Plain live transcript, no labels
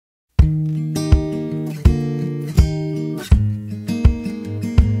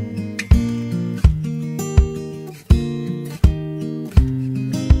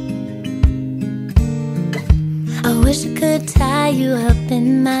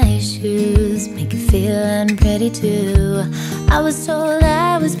pretty too. I was told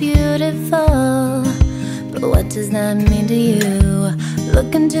I was beautiful, but what does that mean to you?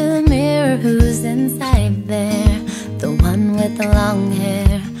 Look into the mirror, who's inside there? The one with the long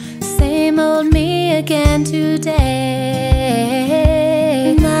hair. Same old me again today.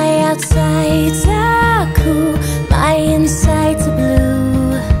 My outsides are cool, my insides are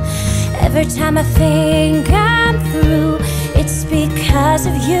blue. Every time I think I'm through, it's because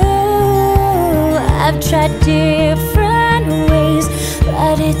of you. I've tried different ways,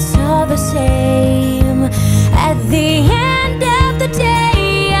 but it's all the same. At the end of the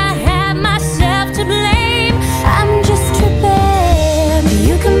day, I have myself to blame. I'm just tripping.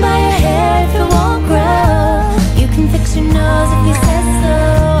 You can buy your hair if it won't grow. You can fix your nose if you said so.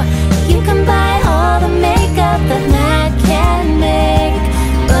 You can buy all the makeup that man can make,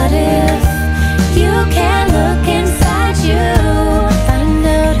 but if you can't look inside you, find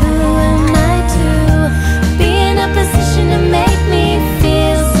out who am I to be in a position to make me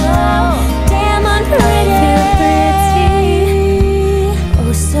feel so damn unpretty.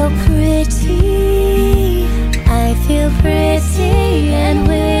 Oh, so pretty. I feel pretty and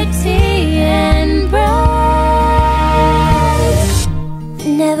witty and bright.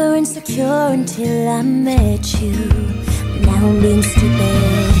 Never insecure until I met you. Now I'm being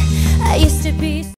stupid. I used to be